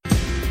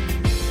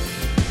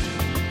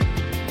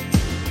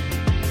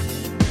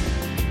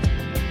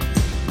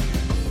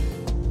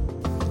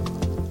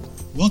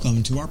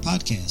Welcome to our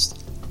podcast,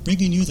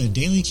 bringing you the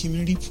daily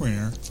community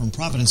prayer from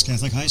Providence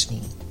Catholic High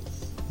School.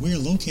 We are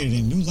located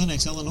in New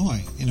Lenox,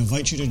 Illinois, and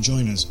invite you to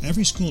join us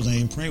every school day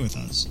and pray with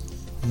us.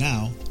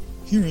 Now,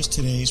 here is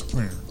today's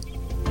prayer.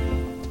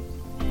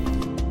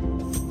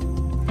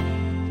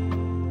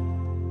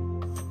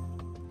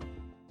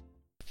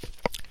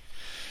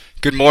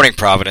 Good morning,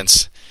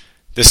 Providence.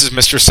 This is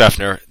Mr.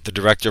 Sefner, the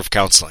Director of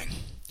Counseling.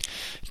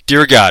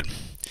 Dear God,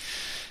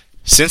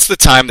 since the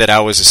time that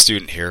I was a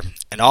student here,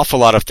 an awful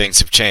lot of things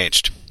have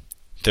changed.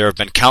 There have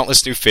been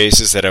countless new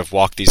faces that have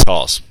walked these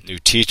halls. New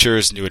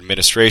teachers, new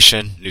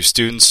administration, new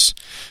students,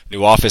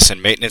 new office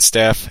and maintenance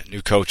staff,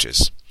 new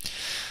coaches.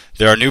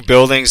 There are new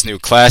buildings, new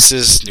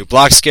classes, new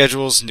block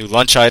schedules, new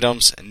lunch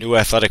items, and new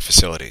athletic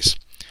facilities.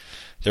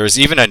 There is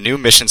even a new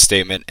mission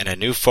statement and a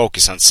new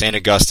focus on St.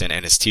 Augustine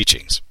and his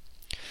teachings.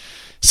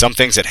 Some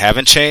things that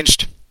haven't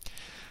changed: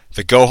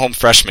 the Go Home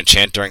Freshman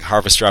chant during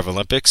Harvest Drive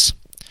Olympics.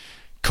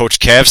 Coach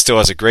Cav still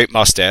has a great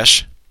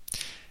mustache.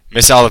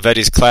 Miss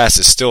Olivetti's class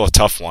is still a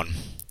tough one.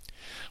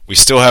 We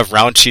still have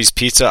round cheese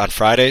pizza on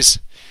Fridays,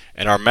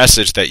 and our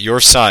message that your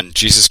Son,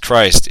 Jesus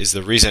Christ, is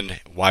the reason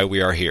why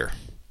we are here.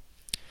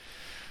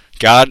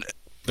 God,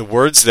 the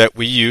words that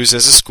we use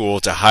as a school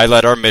to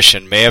highlight our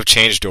mission may have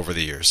changed over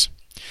the years,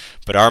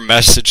 but our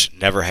message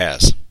never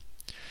has.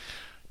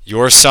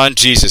 Your Son,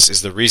 Jesus,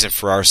 is the reason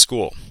for our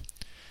school.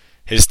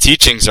 His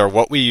teachings are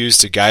what we use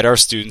to guide our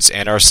students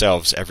and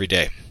ourselves every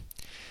day.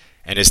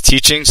 And his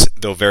teachings,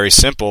 though very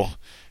simple,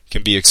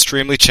 can be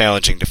extremely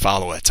challenging to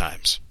follow at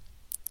times.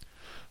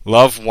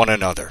 Love one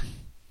another.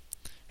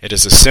 It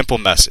is a simple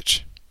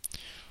message.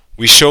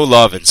 We show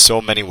love in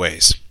so many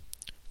ways,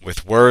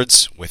 with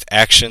words, with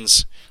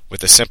actions,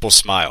 with a simple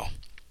smile.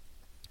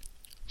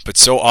 But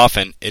so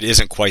often, it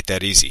isn't quite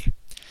that easy.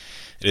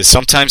 It is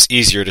sometimes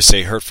easier to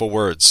say hurtful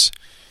words,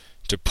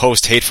 to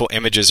post hateful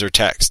images or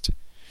text,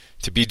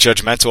 to be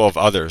judgmental of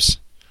others,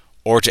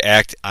 or to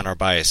act on our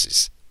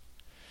biases.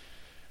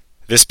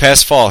 This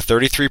past fall,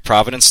 33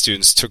 Providence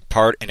students took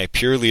part in a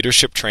peer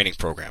leadership training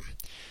program.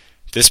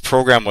 This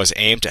program was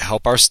aimed to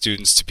help our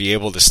students to be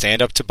able to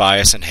stand up to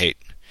bias and hate,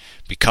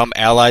 become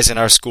allies in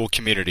our school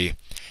community,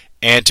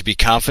 and to be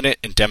confident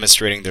in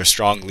demonstrating their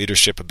strong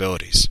leadership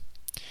abilities.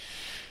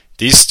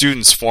 These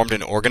students formed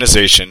an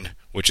organization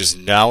which is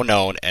now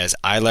known as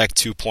ILAC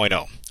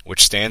 2.0,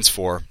 which stands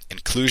for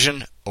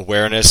Inclusion,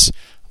 Awareness,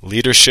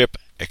 Leadership,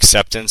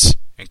 Acceptance,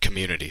 and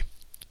Community.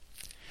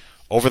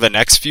 Over the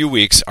next few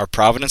weeks, our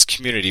Providence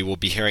community will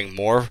be hearing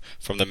more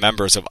from the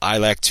members of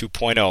ILAC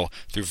 2.0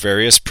 through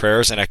various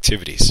prayers and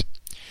activities.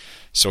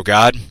 So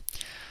God,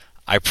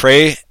 I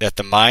pray that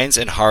the minds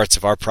and hearts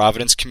of our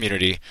Providence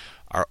community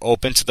are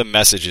open to the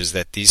messages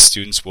that these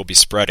students will be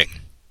spreading.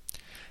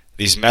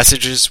 These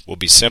messages will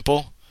be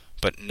simple,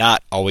 but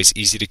not always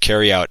easy to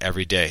carry out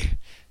every day,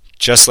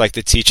 just like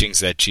the teachings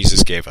that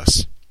Jesus gave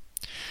us.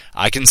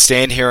 I can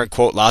stand here and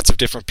quote lots of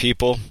different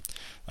people.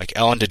 Like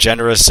Ellen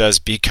DeGeneres says,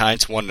 be kind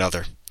to one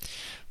another.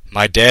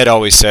 My dad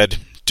always said,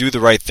 do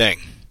the right thing.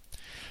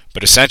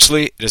 But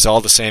essentially, it is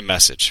all the same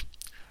message.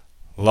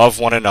 Love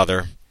one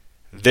another.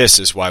 This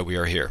is why we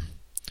are here.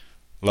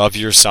 Love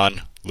your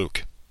son,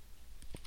 Luke.